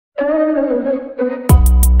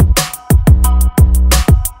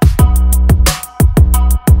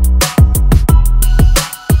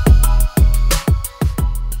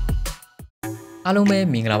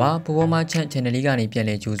င်္ဂလာပါပူပေါ်မှာချန် channel လေးကနေပြန်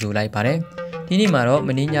လည်ကြိုဆိုလိုက်ပါတယ်ဒီနေ့မှာတော့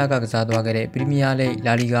မင်းညကစားသွားခဲ့တဲ့ပရီးမီး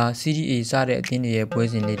ယားလိဂ်လာလီဂါ Serie A စတဲ့အသင်းတွေရဲ့ပွဲ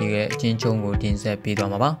စဉ်လေးတွေရဲ့အချင်းချုပ်ကိုတင်ဆက်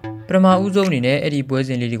ပေးသွားမှာပါပထမဦးဆုံးအနေနဲ့အဲ့ဒီပွဲစ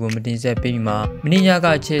ဉ်လေးတွေကိုမတင်ဆက်ပေးပြီးမှမင်းညက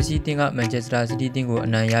Chelsea အသင်းက Manchester City အသင်းကို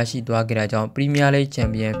အနိုင်ရရှိသွားခဲ့တာကြောင့်ပရီးမီးယားလိဂ်ချန်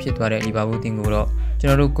ပီယံဖြစ်သွားတဲ့လီဗာပူးအသင်းကိုတော့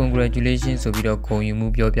ကျွန်တော်တို့ congratulation ဆိုပြီးတော့ဂုဏ်ယူမှု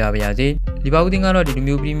ပြောပြပါရစေလီဗာပူးအသင်းကတော့ဒီ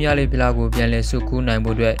လိုမျိုးပရီးမီးယားလိဂ်ဖလားကိုပြန်လည်ဆုတ်ခိုး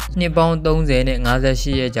နိုင်ဖို့အတွက်နှစ်ပေါင်း30နဲ့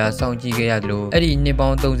58ရက်ကြာစောင့်ကြည့်ခဲ့ရတယ်လို့အဲ့ဒီနှစ်ပေါ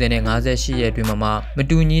င်း30နဲ့58ရက်အတွင်းမှာ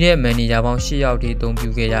မတူညီတဲ့မန်နေဂျာပေါင်း8ယောက်ထိအသုံး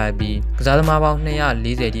ပြုခဲ့ရပြီးကစားသမားပေါင်း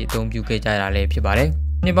240ထိအသုံးပြုခဲ့ကြရတာလည်းဖြစ်ပါ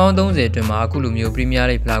တယ်နှစ်ပေါင်း30အတွင်းမှာအခုလိုမျိုးပရီးမီးယား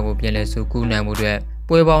လိဂ်ဖလားကိုပြန်လည်ဆုတ်ခိုးနိုင်ဖို့အတွက်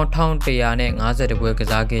ပွဲပေါင်း1150ပွဲက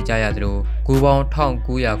စားခဲ့ကြရသလိုဂိုးပေါင်း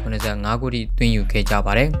1985ခုထိသွင်းယူခဲ့ကြပါ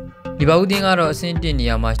တယ်လီဗာပူးအသင်းကတော့အဆင့်1နေ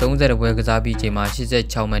ရာမှာ30ပွဲကစားပြီးချိန်မှာ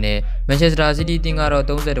86မှတ်နဲ့မန်ချက်စတာစီးတီးအသင်းကတော့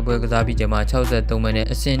30ပွဲကစားပြီးချိန်မှာ63မှတ်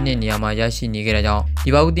နဲ့အဆင့်2နေရာမှာရရှိနေခဲ့တဲ့ကြောင့်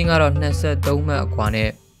လီဗာပူးအသင်းကတော့23မှတ်အကွာ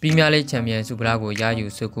နဲ့ပရီးမီးယားလိဂ်ချန်ပီယံဆုဖလားကို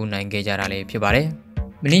ရယူဆုတ်ခိုးနိုင်ခဲ့ကြတာလည်းဖြစ်ပါတယ်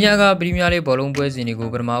မင်းညကပရီးမီးယားလိဂ်ဘောလုံးပွဲစဉ်တွေ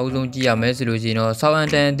ကိုပထမအဆုံးကြည့်ရမယ်ဆိုလို့ရှိရင်တော့ဆောက်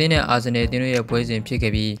အမ်တန်အသင်းနဲ့အာဆင်နယ်အသင်းတို့ရဲ့ပွဲစဉ်ဖြစ်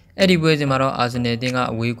ခဲ့ပြီးအဲ့ဒီပွဲစဉ်မှာတော့အာဆင်နယ်အသင်း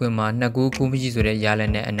ကအဝေးကွင်းမှာ2ဂိုးကိုမရှိဆိုတဲ့ရ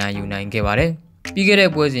လဒ်နဲ့အနိုင်ယူနိုင်ခဲ့ပါတယ်ပြီးခဲ့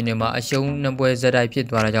တဲ့ပွဲစဉ်တွေမှာအရှုံး2ပွဲဇက်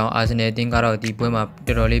တိုက်ဖြစ်သွားတာကြောင့်အာဆင်နယ်အသင်းကတော့ဒီပွဲမှာ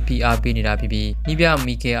တော်တော်လေးဖိအားပေးနေတာဖြစ်ပြီးနီးပြ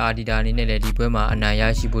မီကယ်အာဒီတာအနေနဲ့လည်းဒီပွဲမှာအနိုင်ရ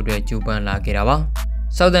ရှိဖို့အတွက်ကြိုးပမ်းလာခဲ့တာပါ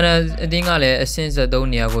ဆောက်တန်အသင်းကလည်းအဆင့်73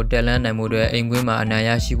နေရာကိုတက်လှမ်းနိုင်မှုအတွက်အိမ်ကွင်းမှာအနိုင်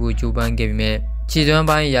ရရှိဖို့ကြိုးပမ်းခဲ့ပြီးမြဲခြေစွ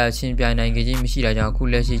မ်းပိုင်းအရာချင်းပြိုင်နိုင်ခြင်းမရှိတာကြောင့်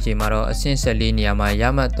အခုလက်ရှိချိန်မှာတော့အဆင့်14နေရာမှာရ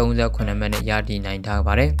မှတ်38မှတ်နဲ့ရတည်နိုင်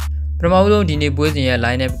ထားပါတယ်ပထမဆုံးဒီနေ့ပွဲစဉ်ရဲ့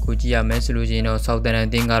line up ကိုကြည့်ရမယ်ဆိုလို့ရှိရင်တော့ဆောက်တန်အ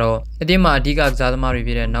သင်းကတော့အသင်းမှာအဓိကကစားသမားတွေ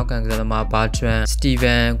ဖြစ်တဲ့နောက်ခံကစားသမားဘာထရန်စတီဗ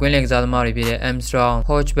န်ကွင်းလင်ကစားသမားတွေဖြစ်တဲ့ Armstrong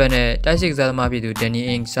Hodgson နဲ့တိုက်စစ်ကစားသမားဖြစ်သူ Danny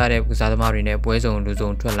Ings စတဲ့ကစားသမားတွေနဲ့ပွဲစုံလူ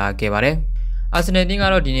စုံထွက်လာခဲ့ပါတယ်အာဆင်နယ်အသင်း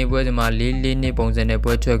ကတော့ဒီနေ့ပွဲစဉ်မှာ4-4နှစ်ပုံစံနဲ့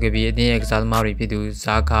ပွဲထွက်ခဲ့ပြီးအသင်းရဲ့ကစားသမား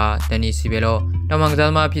တွေဖြစ်သူဇာခါဒန်နီစီဘယ်လောတောင်မန်ကစား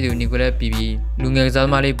သမားဖြစ်သူနီကိုလက်ပီပီလူငယ်ကစားသ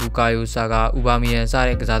မားလေးဘူကာယိုဆာကာဥပါမီယန်စ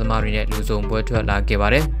တဲ့ကစားသမားတွေနဲ့လူစုံပွဲထွက်လာခဲ့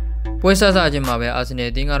ပါတယ်ပွဲဆချင်းမှာပဲအာဆင်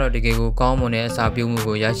နယ်အသင်းကတော့တကယ်ကိုကောင်းမွန်တဲ့အစာပြုံးမှု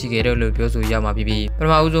ကိုရရှိခဲ့တယ်လို့ပြောဆိုရမှာဖြစ်ပြီးပထ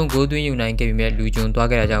မဦးဆုံးဂိုးသွင်းယူနိုင်ခဲ့ပြီးမြဲလူကျွ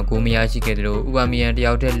န်းသွားခဲ့တာကြောင့်ဂိုးမရရှိခဲ့တယ်လို့ဥပါမီယန်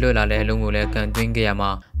တယောက်တည်းလွတ်လာတဲ့အလုံးကိုလည်းကန်သွင်းခဲ့ရမှာ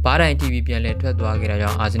ဘားတိုင် TV ပြန်လည်ထွက်သွားခဲ့တာကြော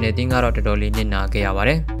င့်အာဆင်နယ်အသင်းကတော့တော်တော်လေးနစ်နာခဲ့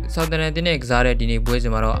ရပါတယ်။ဆောက်တန်အသင်းနဲ့ကစားတဲ့ဒီနေ့ပွဲစ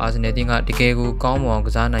ဉ်မှာတော့အာဆင်နယ်အသင်းကတကယ်ကိုကောင်းမွန်အောင်က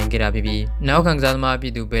စားနိုင်ခဲ့တာဖြစ်ပြီးနောက်ခံကစားသမားဖြ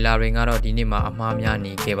စ်သူဘယ်လာရင်ကတော့ဒီနေ့မှာအမှားများ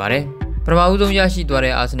နေခဲ့ပါတယ်။ပထမဦးဆုံးရ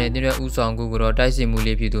ရှိသွားတဲ့အာဆင်နယ်အသင်းရဲ့ဦးဆောင်ကိုတော့တိုက်စစ်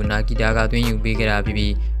မှုလေးဖြစ်သူနာဂီတာကသွင်းယူပေးခဲ့တာဖြစ်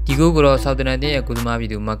ပြီးဒီကိုကတော့ဆောက်တန်အသင်းရဲ့ကိုသ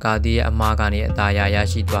မားဖြစ်သူမကာတီရဲ့အမှားကနေအသာ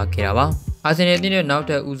ရရှိသွားခဲ့တာပါ။အာဆင်နယ်အသင်းရဲ့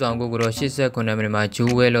နောက်ထပ်ဦးဆောင်ကိုတော့89မိနစ်မှာ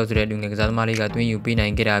ဂျိုးဝဲလောဆိုတဲ့လူငယ်ကစားသမားလေးကသွင်းယူပေးနို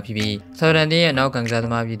င်ခဲ့တာဖြစ်ပြီးဆောက်တန်အသင်းရဲ့နောက်ခံကစား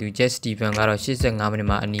သမားဖြစ်သူဂျက်စတီဗန်ကတော့85မိ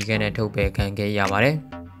နစ်မှာအနီးကန်းနဲ့ထုတ်ပယ်ခံခဲ့ရပါတယ်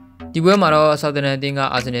။ဒီပွဲမှာတော့ဆောက်တန်အသင်းက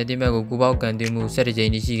အာဆင်နယ်အသင်းဘက်ကိုဂိုးပေါက်ကန်သွင်းမှု17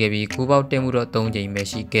ကြိမ်ရှိခဲ့ပြီးဂိုးပေါက်တင်မှုတော့3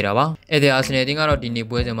ကြိမ်ပဲရှိခဲ့တာပါ။အဲ့ဒီအာဆင်နယ်အသင်းကတော့ဒီနေ့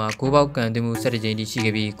ပွဲစဉ်မှာဂိုးပေါက်ကန်သွင်းမှု17ကြိမ်ရှိ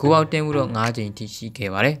ခဲ့ပြီးဂိုးပေါက်တင်မှုတော့5ကြိမ်ထိရှိ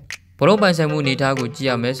ခဲ့ပါတယ်။ဘောလုံးပိုင်ဆိုင်မှုအနေထားကိုကြည့်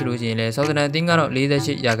ရမယ်ဆိုလို့ရှိရင်လည်းဆောက်တန်အသင်းကတော့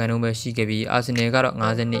48%ပဲရှိခဲ့ပြီးအာဆင်နယ်ကတော့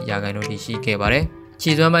52%ထိရှိခဲ့ပါတယ်။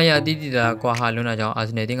ခြေစွမ်းပိုင်းရတိတိတာကွာဟာလွန်းတာကြောင့်အာ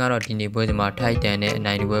ဆင်နယ်တင်းကတော့ဒီနေ့ပွဲစဉ်မှာထိုက်တန်တဲ့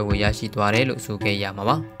အနိုင်ပွဲကိုရရှိသွားတယ်လို့ဆိုခဲ့ရ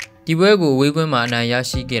မှာပါဒီပွဲကိုဝေးကွင်းမှာအနိုင်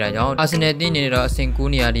ရရှိခဲ့တာကြောင့်အာဆင်နယ်တင်းနေတော့အဆင့်9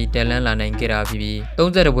နေရာထိတက်လန်းလာနိုင်ခဲ့တာဖြစ်ပြီး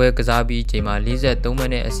30ပွဲကစားပြီးချိန်မှာ43မှ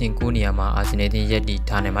တ်နဲ့အဆင့်9နေရာမှာအာဆင်နယ်တင်းရပ်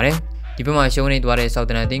တည်ထားနိုင်ပါတယ်ဒီဘက်မှာရှုံးနေသွားတဲ့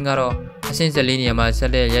ဆောက်တန်တင်းကတော့အဆင့်14နေရာမှာဆ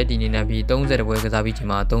က်လက်ရပ်တည်နေနိုင်ပြီး30ပွဲကစားပြီးချိန်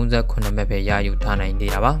မှာ38မှတ်ပဲရယူထား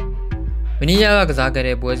နိုင်သေးတာပါမင်းညကစားခဲ့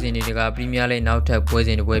တဲ့ပွဲစဉ်တွေကပရီးမီးယားလိဂ်နောက်ထပ်ပွဲ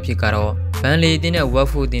စဉ်တစ်ပွဲဖြစ်ကတော့ဘန်လီတင်းနဲ့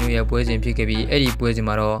ဝက်ဖူးတင်းတို့ရဲ့ပွဲစဉ်ဖြစ်ခဲ့ပြီးအဲ့ဒီပွဲ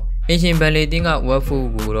စဉ်မှာတော့အင်ရှင်ဘန်လီတင်းကဝက်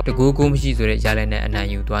ဖူးကိုတော့တကူကိုမရှိဆိုတဲ့ရလဒ်နဲ့အ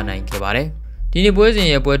နိုင်ယူသွားနိုင်ခဲ့ပါတယ်ဒီနေ့ပွဲ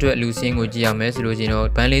စဉ်ရဲ့ပွဲထွက်လူစင်းကိုကြည့်ရမယ်ဆိုလို့ရှိရင်တော့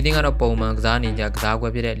ဘန်လီတင်းကတော့ပုံမှန်ကစားနေကြကစားပွဲ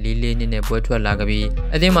ဖြစ်တဲ့4-4နှစ်နဲ့ပွဲထွက်လာ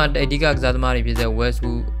ခဲ့ပြီးအသင်းမှာအဓိကကစားသမားတွေဖြစ်တဲ့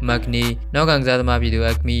Westwood, Magni နောက်ခံကစားသမားဖြစ်သူ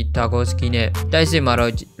Akmi, Tarkowski နဲ့တိုက်စစ်မှာ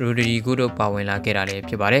တော့ Rodrigo တို့ပါဝင်လာခဲ့တာလည်း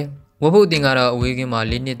ဖြစ်ပါတယ်ဝက်ဖုတ်တင်ကတော့အဝေးကင်းမှာ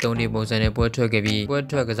4နှစ်3နှစ်ပုံစံနဲ့ပွဲထွက်ခဲ့ပြီး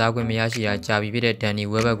ပွဲထွက်ကစားခွင့်မရရှိရာကြာပြီဖြစ်တဲ့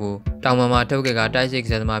ဒန်နီဝဲဘက်ကိုတောင်ပံမှာထုတ်ခဲ့ကတိုက်စစ်က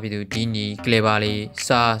စားသမားဖြစ်သူဒီနီကလေဘာလီ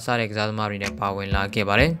စာစတဲ့ကစားသမားတွေနဲ့ပါဝင်လာခဲ့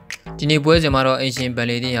ပါတယ်ဒီနေ့ပွဲစဉ်မှာတော့အင်ရှင်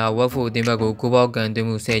ဘန်လီတင်းဟာဝက်ဖုတ်တင်ဘက်ကိုဂိုးပေါက်ကန်သွင်း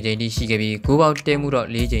မှု10ကြိမ်ထိရှိခဲ့ပြီးဂိုးပေါက်တဲမှုတော့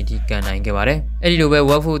4ကြိမ်ထိကန်နိုင်ခဲ့ပါတယ်အဲ့ဒီ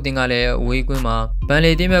လိုပဲဝက်ဖုတ်တင်ကလည်းအဝေးကွင်းမှာ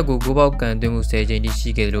ဘန်လီတင်းဘက်ကိုဂိုးပေါက်ကန်သွင်းမှု10ကြိမ်ထိရှိ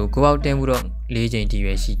ခဲ့တယ်လို့ဂိုးပေါက်တဲမှုတော့4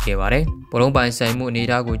ကြိမ်ထိပဲရှိခဲ့ပါတယ်ဘောလုံးပိုင်ဆိုင်မှုအနေအ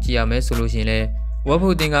ထားကိုကြည့်ရမယ်ဆိုလို့ရှိရင်လည်း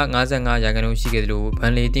ဝက်ဖူးတင်းက55%ရှိခဲ့တယ်လို့ဘ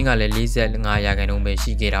န်လီတင်းကလည်း45%ပဲ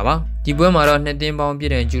ရှိခဲ့တာပါဒီပွဲမှာတော့နှစ်တင်းပေါင်းပြ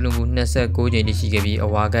ည့်တဲ့ကျူးလွန်မှု29ကြိမ်ရှိခဲ့ပြီးအ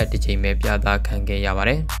ဝါကတ်တစ်ချိန်ပဲပြသခံခဲ့ရပါ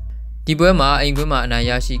တယ် ဒီပွဲမှာအိမ်ကွင်းမှာအနိုင်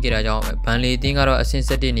ရရှိခဲ့တာကြောင့်ဘန်လီတင်းကတော့အဆင့်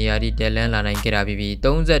7နေရာထိတက်လန်းလာနိုင်ခဲ့တာပြီး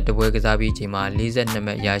32ပွဲကစားပြီးချိန်မှာ42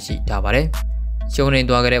မှတ်ရရှိထားပါတယ်။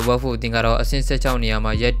ရှုံးနေသွားခဲ့တဲ့ဝက်ဖို့တင်းကတော့အဆင့်16နေရာ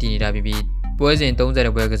မှာရပ်တည်နေတာပြီးပွဲစဉ်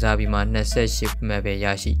30ပွဲကစားပြီးမှ28မှတ်ပဲ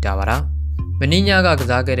ရရှိထားပါတာ။မင်းညက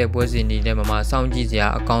ကစားခဲ့တဲ့ပွဲစဉ်တွေထဲမှာစောင့်ကြည့်စရာ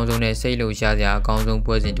အကောင်းဆုံးနဲ့စိတ်လှုပ်ရှားစရာအကော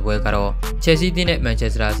င်းဆုံးပွဲစဉ်တစ်ပွဲကတော့ချယ်ဆီတင်းနဲ့မန်ချ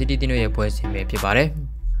က်စတာစီးတီးတင်းတို့ရဲ့ပွဲစဉ်ပဲဖြစ်ပါတယ်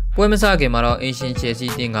။ပွဲမစခင်မှာတော့အင်ရှင်ချယ်ဆီ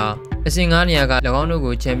တင်းကအဆင့်9နေရာက၎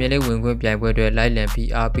င်းတို့ကိုချန်ပီယံလိဝင်ခွင့်ပြိုင်ပွဲအတွက်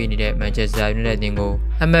လိုက်လံဖိအားပေးနေတဲ့မန်ချက်စတာယူနိုက်တက်တင်း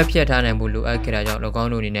ကိုအမှတ်ဖြတ်ထားနိုင်ဖို့လိုအပ်ခဲ့တာကြောင့်၎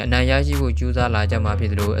င်းတို့အနေနဲ့အနိုင်ရရှိဖို့ကြိုးစားလာကြမှာဖြစ်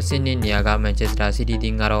သလိုအဆင့်2နေရာကမန်ချက်စတာစီးတီးတ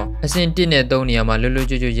င်းကတော့အဆင့်1နဲ့3နေရာ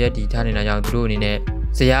မှာလွတ်လွတ်ကျွတ်ကျွတ်ရပ်တည်ထားနေတာကြောင့်သူတို့အနေ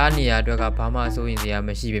နဲ့ဇယားနေရာအတွက်ကဘာမှစိုးရင်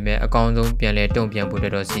စရာမရှိပေမဲ့အကော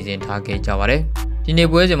င်းဆုံးပြန်လဲတုံ့ပြန်ဖို့တော့စီစဉ်ထားခဲ့ကြပါတယ်။ဒီ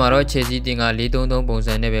နေ့ပွဲစဉ်မှာတော့ချယ်ဆီတင်းက4-3-3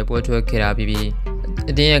ပုံစံနဲ့ပဲပွဲထွက်ခဲ့တာပြီး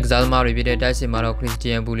အတင်းရဲ့ကစားသမားတွေဖြစ်တဲ့တိုက်စစ်မှာတော့ခရစ္စတီ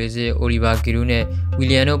ယန်ဘူလီစစ်အိုလီဗာဂီရူနဲ့ဝီ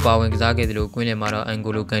လီယံတို့ပါဝင်ကစားခဲ့သလိုကွင်းလယ်မှာတော့အန်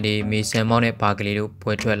ဂိုလိုကန်ဒီမေဆန်မောင်းနဲ့ဘာက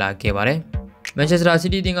လေးတို့ပွဲထွက်လာခဲ့ပါတယ်။မန်ချက်စတာ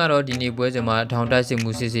စီးတီးတင်းကတော့ဒီနေ့ပွဲစဉ်မှာထောင်တိုက်စစ်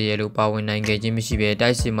မှုစစ်ရဲလို့ပါဝင်နိုင်ခဲ့ခြင်းမရှိဘဲ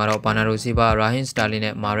တိုက်စစ်မှာတော့ဘာနာရိုစီဘာရာဟင်စတာ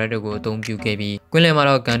လင်နဲ့မာရက်တို့ကိုအသုံးပြုခဲ့ပြီးကွင်းလယ်မှာ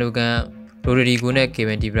တော့ကန်ဒိုကန်ရိုဒရီဂိုနဲ့ကေဗ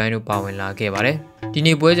င်ဒီဘရိုင်းတို့ပါဝင်လာခဲ့ပါတယ်။ဒီ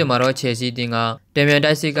နေ့ပွဲစဉ်မှာတော့ချယ်ဆီတင်း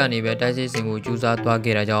ကတံမြန်တိုက်စစ်ကနေပဲတိုက်စစ်စင်ကိုကျူး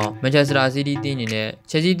စားသွားခဲ့တာကြောင့်မန်ချက်စတာစီးတီးတင်းအနေ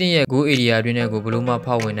နဲ့ချယ်ဆီတင်းရဲ့ဂိုးဧရိယာတွင်းနဲ့ကို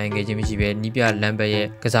ဘလို့မှဖောက်ဝင်နိုင်ခဲ့ခြင်းမရှိဘဲနီးပြလမ်းဘက်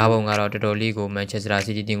ရဲ့ကစားပုံကတော့တော်တော်လေးကိုမန်ချက်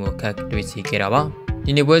စတာစီးတီးတင်းကိုခက်တွေ့စေခဲ့တာပါ။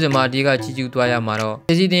ဒီနေ့ပွဲစဉ်မှာအတီးကချီကျူးသွားရမှာတော့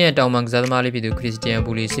ချယ်ဆီတင်းရဲ့တောင်ပန်ကစားသမားလေးဖြစ်သူခရစ္စတီယန်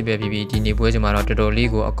ဘူလီစစ်ပဲဖြစ်ပြီးဒီနေ့ပွဲစဉ်မှာတော့တော်တော်လေး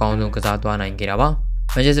ကိုအကောင်းဆုံးကစားသွားနိုင်ခဲ့တာပါ။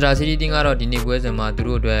မန်ချက်စတာစီးတီးတင်းကတော့ဒီနေ့ပွဲစဉ်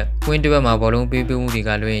မှာသူတို့အတွက်ကွင်းတစ်ပတ်မှာဘောလုံးပေးမှုတွေ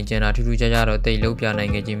ကလွှဲရင်ကျန်တာထူးထူးခြားခြားတော့တိတ်လုံးပြ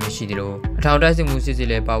နိုင်ခဲ့ခြင်းမရှိသလိုအထောင်တိုက်စစ်မှုစစ်စစ်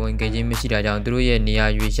လည်းပါဝင်ခဲ့ခြင်းမရှိတာကြောင့်သူတို့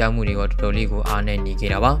ရဲ့နေရာရွေးရှားမှုတွေကတော်တော်လေးကိုအားနည်းနေခဲ့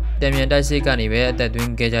တာပါ။တံမြန်တိုက်စစ်ကနေပဲအ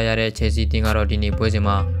သက်သွင်းခဲ့ကြရတဲ့ချယ်ဆီတင်းကတော့ဒီနေ့ပွဲ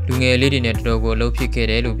စဉ်မှာလူငယ်လေးတွေနဲ့တော်တော်ကိုအလုပ်ဖြစ်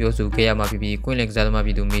ခဲ့တယ်လို့ပြောဆိုခဲ့ရမှာဖြစ်ပြီးကွင်းလယ်ကစားသမားပြ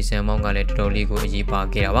ည်သူမေဆန်မောင်းကလည်းတော်တော်လေးကိုအရေးပါ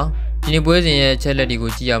ခဲ့တာပါ။ဒီနေ့ပွဲစဉ်ရဲ့ချက်လက်တွေ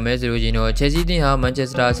ကိုကြည့်ရမယ်ဆိုလို့ရှိရင်တော့ချယ်ဆီတင်းဟာမန်ချက်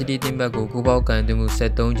စတာစီးတီးတင်းဘက်ကိုကိုပေါက်ကန်သွင်းမှု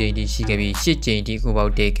73ကြိမ်ထိရှိခဲ့ပြီး8ကြိမ်ထိကို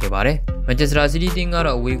ပေါက်တက်ခဲ့ပါတယ်။မန်ချက်စတာစီးတီးတင်း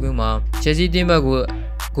ကတော့အဝေးကွင်းမှာချယ်ဆီတင်းဘက်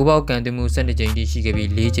ကိုကိုပေါက်ကန်သွင်းမှု12ကြိမ်ထိရှိခဲ့ပြီး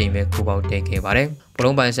4ကြိမ်ပဲကိုပေါက်တက်ခဲ့ပါတယ်။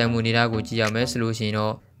ဘလုံးပိုင်ဆိုင်မှုနေတာကိုကြည့်ရမယ်ဆိုလို့ရှိ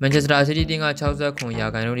ရင်တော့မန်ချက်စတာစီးတီးတင်းက69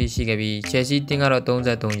ရာခိုင်နှုန်းထိရှိခဲ့ပြီးချယ်ဆီတင်းကတော့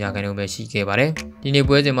33ရာခိုင်နှုန်းပဲရှိခဲ့ပါတယ်။ဒီ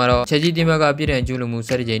နေ့ပွဲစဉ်မှာတော့ချယ်ဆီတင်းဘက်ကပြည်ထန်ကျူးလွန်မှု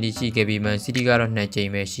17ကြိမ်ထိရှိခဲ့ပြီးမန်စီးတီးကတော့2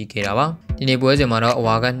ကြိမ်ပဲရှိခဲ့တာပါ။ဒီနေ့ပွဲစဉ်မှာတော့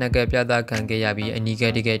အဝါက2ကက်ပြသခံခဲ့ရပြီးအနီး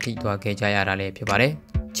ကက်တစ်ကက်ထိသွားခဲ့ကြရတာလည်းဖြစ်ပါတယ်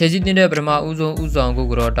။ချယ်ဆီတင်းတဲ့ပထမဦးဆုံးဦးဆောင်ကို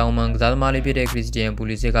တော့တောင်မန်ကစားသမားလေးဖြစ်တဲ့ခရစ္စတီယန်ဘူ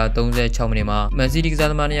လီစစ်က36မိနစ်မှာမန်စီးတီးက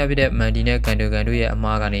စားသမားနေရာဖြစ်တဲ့မန်ဒီနဲ့ကန်ဒိုကန်တို့ရဲ့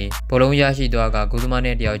အမှားကနေဘောလုံးရရှိသွားကဂိုးသမား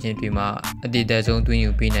နဲ့တယောက်ချင်းတွေ့မှာအတည်တဆုံးသွ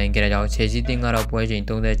င်းယူပေးနိုင်ခဲ့တဲ့ကြောင့်ချယ်ဆီတင်းကတော့ပွဲချိန်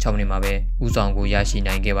36မိနစ်မှာပဲဦးဆောင်ကိုရရှိ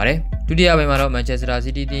နိုင်ခဲ့ပါတယ်။ဒုတိယပိုင်းမှာတော့မန်ချက်စတာ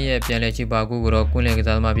စီးတီးတင်းရဲ့ပြန်လည်ချိပါကိုတော့ကွင်းလယ်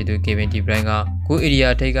ကစားသမားဖြစ်သူကေဗင်ဒီဘရိုင်းကဂိုးဧရိ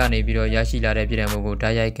ယာထိပ်ကနေပြီးတော့ရရှိလာတဲ့ပြည်ထံမှုကိုဓာ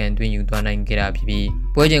တ်ရိုက်ကန်သွင်းယူသွားနိုင်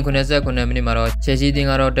ခဲ့တာဖြစ်ပြီးပွဲချိန်89မိနစ်မှာတော့ချယ်ဆီတင်း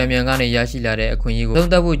ကတော့တံမြန်ကနေရရှိလာတဲ့အခွင့်အရေးကိုသုံး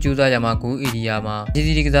သပ်ဖို့ကြိုးစားရမှာဂိုးဧရိယာ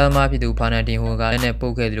မှာစီစီတီကစားသမားဖြစ်သူဖာနန်တင်ဟိုကလည်းနဲ့ပု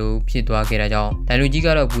တ်ခဲ့သလိုဖြစ်သွားခဲ့တာကြောင့်ဒိုင်လူကြီး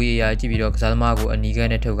ကတော့ဘူဧရိယာကြည့်ပြီးတော့ကစားသမားကိုအနီး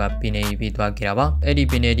ကနဲ့ထုတ်ကပင်နေပြီးသွားခဲ့တာပါ။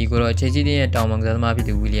အဲ့ဒီပင်နေဒီကိုတော့ချယ်ဆီတင်းရဲ့တောင်ပန်ကစားသမားဖြစ်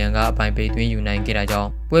သူဝီလီယံကအပိုင်ပေးသွင်းယူနိုင်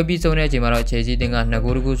ခဲ့တာကြောင့်ပွဲပြီးဆုံးတဲ့အချိန်မှာတော့ချယ်ဆီတင်းက2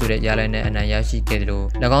ဂိုးတကူဆိုတဲ့ရလဒ်နဲ့အနိုင်ရရှိခဲ့တယ်လို့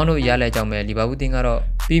၎င်းတို့ရလဒ်ကြောင့်ပဲလီဗာပူးတင်းကတော့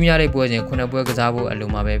ပရီးမီးယားလိပွဲစဉ်9ပွဲကစားဖို့အ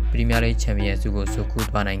လုံးမှာပဲပရီးမီးယားလိချန်ပီယံဆုကိုဆု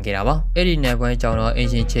ခူးသွားနိုင်ခဲ့တာပါ။အဲ့ဒီနယ်ပွဲကြောင့်တော့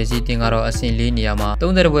အင်ရှင်ချယ်ဆီတင်းကတော့အဆင့်4နေရာမှာ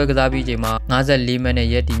30ပွဲကစားပြီးချိန်မှာ54မှတ်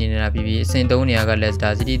နဲ့ရပ်တည်နေတာပြီးအဆင့်3နေရာကလက်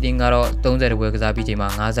စတာစီးတီးတင်းကတော့30ပွဲကစားပြီးချိန်မှာ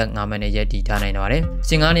55မှတ်နဲ့ရပ်တည်ထားနိုင်ပါတယ်။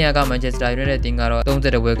အဆင့်5နေရာကမန်ချက်စတာယူနိုက်တက်တင်းကတော့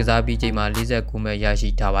30ပွဲကစားပြီးချိန်မှာ49မှတ်ရရှိ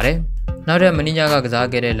ထားပါတယ်။နောက်ထပ်မနီညာက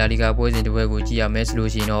စားခဲ့တဲ့လာလီဂါပွဲစဉ်တစ်ပွဲကိုကြည့်ရမယ်ဆိုလို့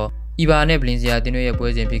ရှိရင်တော့အီဘာနဲ့ဗလင်စီယာတင်းတို့ရဲ့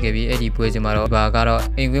ပွဲစဉ်ဖြစ်ခဲ့ပြီးအဲ့ဒီပွဲစဉ်မှာတော့အီဘာကတော့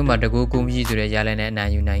အိမ်ကွင်းမှာတကူကုန်းမရှိဆိုတဲ့ရလဒ်နဲ့အ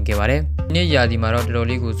နိုင်ယူနိုင်ခဲ့ပါတယ်။ဒီနေ့ရာသီမှာတော့တော်တော်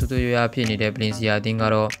လေးကိုဆူဆူရွရွဖြစ်နေတဲ့ဗလင်စီယာတင်းက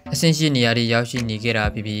တော့အဆင့်8နေရာထိရောက်ရှိနေ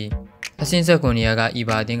ခဲ့တာဖြစ်ပြီးအဆင့်19နေရာ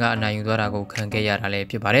ကအီဘာတင်းကအနိုင်ယူသွားတာကိုခံခဲ့ရတာလ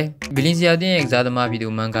ည်းဖြစ်ပါတယ်။ဗလင်စီယာတင်းရဲ့ကစားသ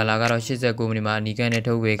မားပြည်သူမန်ကာလာကတော့89မိနစ်မှာအနီးကနဲ့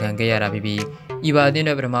ထုတ်ဝေခံခဲ့ရတာဖြစ်ပြီးအီဘာတင်း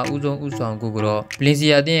ရဲ့ပထမဦးဆုံးဦးဆောင်ကိုတော့ဗလင်စီ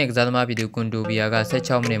ယာတင်းရဲ့ကစားသမားပြည်သူကွန်တိုဘီယာက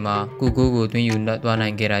16မိနစ်မှာကိုကိုသွင်းယူသွားနို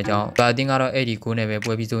င်ခဲ့တာကြောင့်အီဘာတင်းကတော့အဲ့ဒီကိုနဲ့ပဲ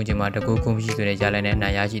ပွဲပြီးဆုံးချိန်မှာတကူကုန်းမရှိဆိုတဲ့ရလဒ်နဲ့အနို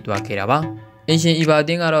င်ရရှိသွားခဲ့တာပါ။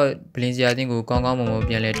အင်ရှင်အီဘာတင်းကတော့ဗလင်စီယာတင်းကိုကောင်းကော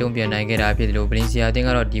င်းမွန်မွန်ပြန်လဲတုံ့ပြန်နိုင်ခဲ့တာဖြစ်တယ်လို့ဗလင်စီယာတင်း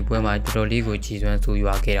ကတော့ဒီပွဲမှာတော်တော်လေးကိုခြေစွ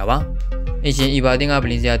မ်းဆိုးရွားခဲ့တာပါ။အင်ရှင်အီဘာတင်းက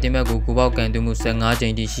ဗလင်စီယာတင်းဘက်ကိုကိုပေါက်ကန်သွင်းမှု15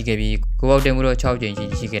ကြိမ်ထိရှိခဲ့ပြီးကိုပေါက်တင်မှုတော့6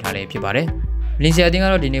ကြိမ်ရှိခဲ့တာလည်းဖြစ်ပါတယ်။ဗလင်စီယာတင်း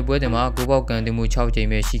ကတော့ဒီနေ့ပွဲစဉ်မှာကိုပေါက်ကန်သွင်းမှု6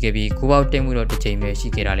ကြိမ်ပဲရှိခဲ့ပြီးကိုပေါက်တင်မှုတော့1ကြိမ်ပဲရှိ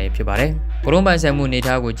ခဲ့တာလည်းဖြစ်ပါတယ်။ဘလုံးပိုင်ဆိုင်မှုနေ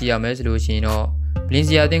ထားကိုကြည့်ရမယ်ဆိုလို့ရှိရင်တော့ဗလင်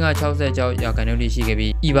စီယာတင်းက66ရာခိုင်နှုန်းထိရှိ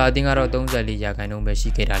ခဲ့ပြီးအီဘာတင်းကတော့34ရာခိုင်နှုန်းပဲရှိ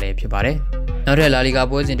ခဲ့တာလည်းဖြစ်ပါတယ်။နောက်ထပ်လာလီဂါ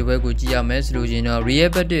ပွဲစဉ်တစ်ပွဲကိုကြည့်ရမယ်ဆိုလို့ရှိရင်တော့ Real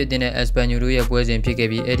Betis အသင်းနဲ့ Espanyol တို့ရဲ့ပွဲစဉ်ဖြစ်ခဲ့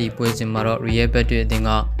ပြီးအဲ့ဒီပွဲစဉ်မှာတော့ Real Betis အသင်းက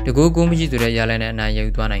တကူးမရှိဆိုတဲ့ရလဒ်နဲ့အနိုင်ရ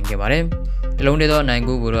ယူသွားနိုင်ခဲ့ပါတယ်။ တလုံးတည်းသော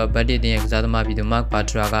နိုင်ကိုတော့ဘတ်တီတင်ရဲ့ကစားသမားပြည်သူမတ်ပါ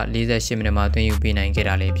ထရာက48မိနစ်မှာသွင်းယူပေးနိုင်ခဲ့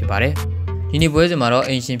တာလည်းဖြစ်ပါတယ်ဒီနေ့ပွဲစဉ်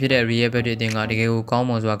မှာတော့အင်ရှင်ဖြစ်တဲ့ Real ဘတ်တီတင်ကတကယ်ကိုကောင်း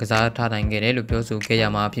မွန်စွာကစားထားနိုင်ခဲ့တယ်လို့ပြောဆိုခဲ့ရ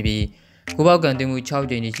မှာဖြစ်ပြီးကိုပေါက်ကန်သွင်းမှု6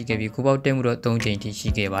ကြိမ်ထိရှိခဲ့ပြီးကိုပေါက်တက်မှုတော့3ကြိမ်ထိရှိ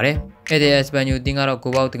ခဲ့ပါတယ်။အဲဒီ Espanyol တင်ကတော့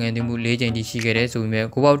ကိုပေါက်တကယ်သွင်းမှု4ကြိမ်ထိရှိခဲ့တယ်ဆိုပေမဲ့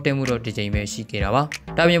ကိုပေါက်တက်မှုတော့1ကြိမ်ပဲရှိခဲ့တာပါ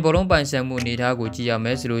။ဒါပြင်ဘောလုံးပိုင်ဆိုင်မှုအနေထားကိုကြည့်ရမ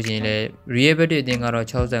ယ်ဆိုလို့ရှိရင်လည်း Real ဘတ်တီတင်ကတော့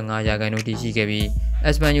65ရာခိုင်နှုန်းထိရှိခဲ့ပြီး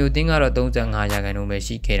Espanyol တင်ကတော့35ရာခိုင်နှု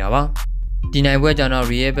န်းပဲရှိခဲ့တာပါ။ဒီနိုင်ပွဲကြောင့်တော့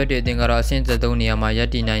Real ဘတ်တီတင်ကတော့အဆင့်73နေရာမှာရပ်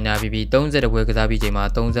တည်နိုင်တာပြီး30ပွဲကစားပြီးချိန်မှာ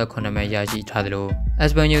38မဲရရှိထားသလို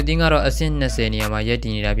Espanyol တင်ကတော့အဆင့်20နေရာမှာရပ်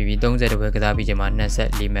တည်နေတာပြီး30ပွဲကစားပြီးချိန်မှာ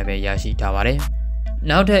24မဲပဲရရှိထားပါတယ်။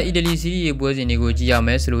နောက်ထပ်အီတလီစီးရီးရဲ့ပွဲစဉ်တွေကိုကြည့်ရ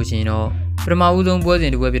မယ်ဆိုလို့ရှိရင်တော့ပထမဦးဆုံးပွဲ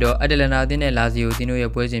စဉ်တစ်ပွဲဖြစ်တော့အတလန်နာတင်နဲ့လာဇီယိုတင်တို့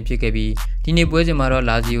ရဲ့ပွဲစဉ်ဖြစ်ခဲ့ပြီးဒီနေ့ပွဲစဉ်မှာတော့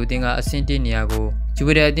လာဇီယိုတင်ကအဆင့်1နေရာကိုဂျူ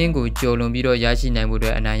ဗီတယ်အသင်းကိုကျော်လွန်ပြီးတော့ရရှိနိုင်မှု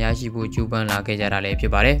အတွက်အနိုင်ရရှိဖို့ကြိုးပမ်းလာခဲ့ကြတာလ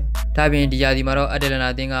ည်းဖြစ်ပါတယ်။ဒါပြင်ဒီရာသီမှာတော့အတလန်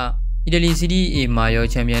နာတင်ကအီတလီစီးရီး A မှာရော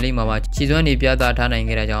ချန်ပီယံလိဂ်မှာပါခြေစွမ်းတွေပြသထား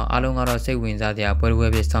နိုင်ခဲ့တာကြောင့်အားလုံးကတော့စိတ်ဝင်စားစရာပွဲတစ်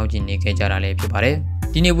ပွဲဖြစ်စောင့်ကြည့်နေခဲ့ကြတာလည်းဖြစ်ပါတယ်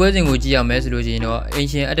။ဒီနေ့ပွဲစဉ်ကိုကြည့်ရမယ်ဆိုလို့ရှိရင်တော့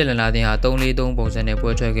အင်ရှင်အတလန်နာတင်ဟာ3-4-3ပုံစံနဲ့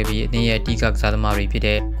ပွဲထွက်ခဲ့ပြီးအသင်းရဲ့အဓိကကစားသမား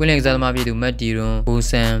တွေဖြစ်တဲ့ကွင်းလင်ကစားသမားဖြစ်သူမက်တီရွန်၊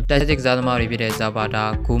ဘိုဆန်၊တက်စစ်ကစားသမားတွေဖြစ်တဲ့ဇာပါတာ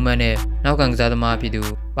၊ဂိုမန်နဲ့နောက်ခံကစားသမားဖြစ်သူ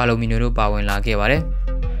ပါလိုမီနိုတို့ပါဝင်လာခဲ့ပါတယ်။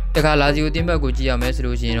တခါလာဇီယိုတင်ဘက်ကိုကြည့်ရမယ်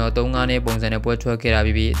ဆိုလို့ရှိရင်တော့3-5နဲ့ပုံစံနဲ့ပွဲထွက်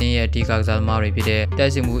ခဲ့တာပြီးအသင်းရဲ့အဓိကကစားသမားတွေဖြစ်တဲ့တ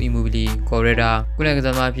က်စစ်မှုအီမူဘီလီ၊ကော်ရဲတာ၊ကွင်းလင်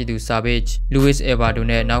ကစားသမားဖြစ်သူဆာဘစ်၊လူးဝစ်အယ်ဘာတို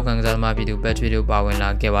နဲ့နောက်ခံကစားသမားဖြစ်သူဘက်ထရီတို့ပါ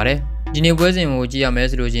ဝင်လာခဲ့ပါတယ်။ဒီနေ့ပွဲစဉ်ကိုကြည့်ရ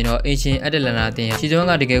မယ်ဆိုလို့ရှိရင်တော့အင်ရှင်အတလန်နာတင်ခြေစွ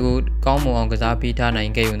မ်းကတကယ်ကိုကောင်းမွန်အောင်ကစားပေးထား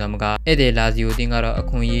နိုင်ခဲ့ရုံသာမကဧည့်သည်လာဇီယိုတင်ကတော့အ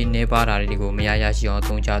ခွင့်အရေးနှဲပါတာတွေကိုမရရှိအောင်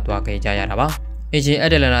သုံးချသွားခဲ့ကြရတာပါ။အင်ရှင်အ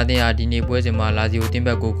တလန်နာတင်ဟာဒီနေ့ပွဲစဉ်မှာလာဇီယိုတင်ဘ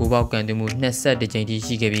က်ကိုကိုပေါက်ကန်သွင်းမှု22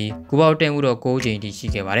ကြိမ်ထိရှိခဲ့ပြီးကိုပေါက်တက်မှုတော့9ကြိမ်ထိရှိ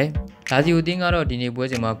ခဲ့ပါတယ်။လာဇီယိုတင်ကတော့ဒီနေ့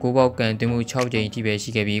ပွဲစဉ်မှာကိုပေါက်ကန်သွင်းမှု6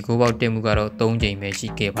ကြိမ်ထိပဲရှိခဲ့ပြီးကိုပေါက်တက်မှုကတော့3ကြိမ်ပဲရှိ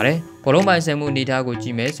ခဲ့ပါတယ်။ဘောလုံးပိုင်ဆိုင်မှုအနေထား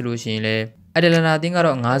ကိုကြည့်မယ်ဆိုလို့ရှိရင်လည်းအတလန်နာတင်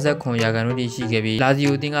ကတော့59ရာခိုင်နှုန်းထိရှိ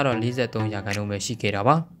ခဲ့ပြီးလာဇီယိုတင်ကတော့43ရာခိုင်နှုန်းပဲရှိ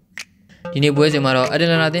ခဲ့တာပါဒီနေ့ပွဲစဉ်မှာတော့အ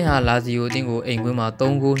တလန်နာတင်ဟာလာဇီယိုတင်ကိုအိမ်ကွင်းမှာ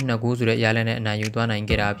3ဂိုး2ဂိုးဆိုတဲ့ရလဒ်နဲ့အနိုင်ယူသွားနိုင်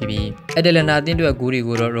ခဲ့တာဖြစ်ပြီးအတလန်နာတင်အတွက်ဂိုး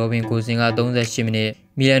တွေကိုတော့ရောဘင်ကိုစင်က38မိ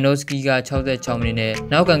နစ်မီလန်နိုစကီက66မိနစ်နဲ့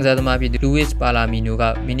နောက်ကံကစားသမားဖြစ်သူလူးဝစ်ပါလာမီနို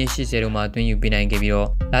ကမိနစ်80တို့မှာသွင်းယူပေးနိုင်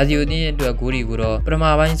ခဲ့ပြီးတော့လာဇီယိုတင်ရဲ့အတွက်ဂိုးတွေကိုတော့ပထမ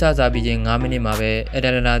ပိုင်းစစားပြီးချင်း9မိနစ်မှာပဲအတ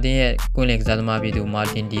လန်နာတင်ရဲ့ကွင်းလင်ကစားသ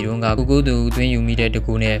မားဖြစ်သူမာတင်ဒီရွန်ကကိုသူသွင်းယူမိတဲ့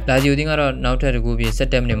တကူနဲ့လာဇီယိုတင်ကတော့နောက်ထပ်တကူပြ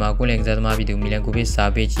17မိနစ်မှာကွင်းလင်ကစားသမားဖြစ်သူမီလန်ကို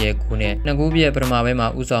ဗစ်စာပေချီရဲ့ကိုနဲ့2ဂိုးပြပထမပိုင်းမှာ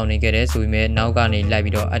ဥဆောင်နေခဲ့တဲ့ဆိုပေမဲ့နောက်ကနေ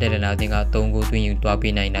လိုက်ပြီးတော့အတလန်နာတင်က3ဂိုးသွ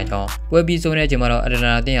င်းယူသွားပေးနိုင်တာကြောင့်ပွဲပြီးဆုံးတဲ့အချိန်မှာတော့အတလန်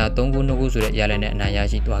နာတင်ဟာ3ဂိုး2ဂိုးဆိုတဲ့ရလဒ်နဲ့အနိုင်ရ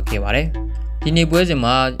ရှိသွားခဲ့ပါတယ်ဒီနေ့ပွဲစဉ်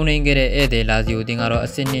မှာပုံနှိမ်ခဲ့တဲ့ဧည့်သည်လာဇီယိုတင်ကတော့အ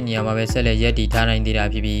ဆင့်2နေရာမှာပဲဆက်လက်ရပ်တည်ထားနိုင်သေးတာ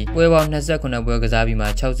ဖြစ်ပြီးပွဲပေါင်း29ပွဲကစားပြီးမှ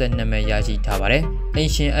62မဲရရှိထားပါတယ်။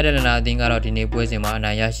အင်ရှင်အတလန်နာတင်ကတော့ဒီနေ့ပွဲစဉ်မှာ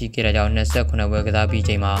အနိုင်ရရှိခဲ့တဲ့ကြောင့်29ပွဲက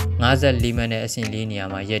စားပြီးချိန်မှာ54မဲနဲ့အဆင့်4နေရာ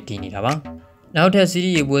မှာရပ်တည်နေတာပါ။နောက်ထပ်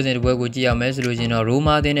စီးရီးရဲ့ပွဲစဉ်တစ်ပွဲကိုကြည့်ရမယ်ဆိုလို့ချင်းတော့ရို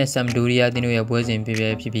မာအသင်းနဲ့ဆမ်ဒိုရီယာအသင်းတို့ရဲ့ပွဲစဉ်ဖြ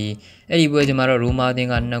စ်ပြီးအဲ့ဒီပွဲစဉ်မှာတော့ရိုမာအသင်း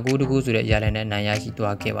က2ဂိုးတကူဆိုတဲ့ရလဒ်နဲ့အနိုင်ရရှိ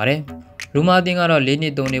သွားခဲ့ပါတယ်။ရိုမာအသင်းကတော့4နှ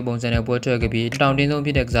စ်3နှစ်ပုံစံနဲ့ပွဲထွက်ခဲ့ပြီးတောင်တ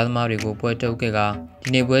င်းဆုံးဖြစ်တဲ့ကစားသမားတွေကိုပွဲထုတ်ခဲ့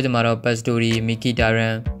ကဒီနေ့ပွဲစဉ်မှာတော့ပတ်စတိုရီမီကီတာ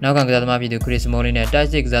ရန်နောက်ခံကစားသမားဖြစ်သူခရစ်စမိုလီနဲ့တိုက်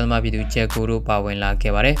စစ်ကစားသမားဖြစ်သူဂျက်ကိုတို့ပါ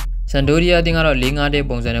ဝင်လာခဲ့ပါတယ်။ဆန်ဒိုရီယာအသင်းကတော့4-5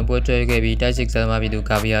တဲ့ပုံစံနဲ့ပွဲထွက်ခဲ့ပြီးတိုက်စစ်ကစားသ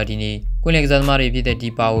မားဖြစ်သူဂါဗီယာဒီနီကွင်းလင်ကစားသမားတွေဖြစ်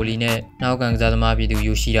တဲ့ဒီပါအိုလီနဲ့နောက်ခံကစားသမားဖြစ်သူ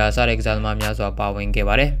ယိုရှီရာစတဲ့ကစားသမားများစွာပါဝင်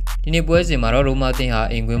ခဲ့ပါတယ်။ဒီနေ့ပွဲစဉ်မှာတော့ရိုမာအသင်းဟာ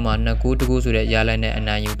အိမ်ကွင်းမှာ2ဂိုးတကူဆိုတဲ့ရလဒ်နဲ့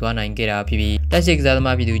အနိုင်ယူသွားနိုင်ခဲ့တာဖြစ်ပြီးတိုက်စစ်ကစား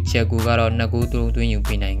သမားဖြစ်သူဂျက်ကိုကတော့2ဂိုးသွ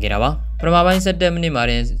င်းယူပေးနိုင်ခဲ့တာပါ။ပထမပိုင်း17မိနစ်မှာ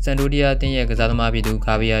တင်ဆန်ဒိုရီယာအသင်းရဲ့ကစားသ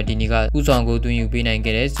မားဖြစ်သူဂါဗီယာဒီနီကဥဆောင်ကိုသွင်းယူပေးနိုင်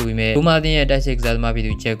ခဲ့တဲ့ဆိုပေမဲ့ရိုမာအသင်းရဲ့တိုက်စစ်ကစားသ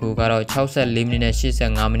မားဖြစ်သူဂျက်ကိုကတော့64မိနစ်နဲ့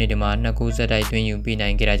85မိနစ်တွေမှာ2ဂိုးဆက်တိုက်သွင်းယူပေး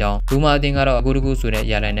နိုင်ခဲ့တာကြောင့်ရိုမာအသင်းကတော့အကူတကူဆိုတဲ့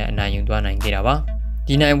ရလဒ်နဲ့အနိုင်ယူသွားနိုင်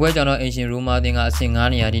ခဲ့တာပါဒီနိုင်ပွဲကြောင့်တော့အင်ရှင်ရိုမာအသင်းကအဆင့်9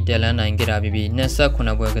နေရာထိတက်လှမ်းနိုင်ခဲ့တာဖြစ်ပြီး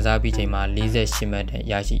28ပွဲကစားပြီးချိန်မှာ48မှတ်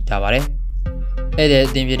ရရှိထားပါတယ်။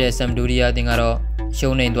အဲ့ဒီအသင်းဖြစ်တဲ့ဆမ်ဒိုရီယာအသင်း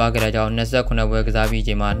ကတော့ရှုံးနိမ့်သွားခဲ့တဲ့ကြောင့်28ပွဲက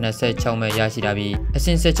စားပြီးချိန်မှာ26မှတ်ရရှိတာပြီးအဆ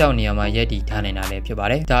င့်16နေရာမှာရပ်တည်ထားနိုင်တာလည်းဖြစ်ပါတ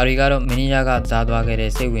ယ်။ဒါတွေကတော့မင်းနီယာကစားသွားခဲ့တဲ့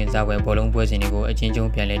စိတ်ဝင်စားဖွယ်ဘောလုံးပွဲစဉ်တွေကိုအချင်းချင်း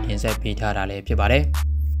ပြန်လည်တင်ဆက်ပေးထားတာလည်းဖြစ်ပါတယ်။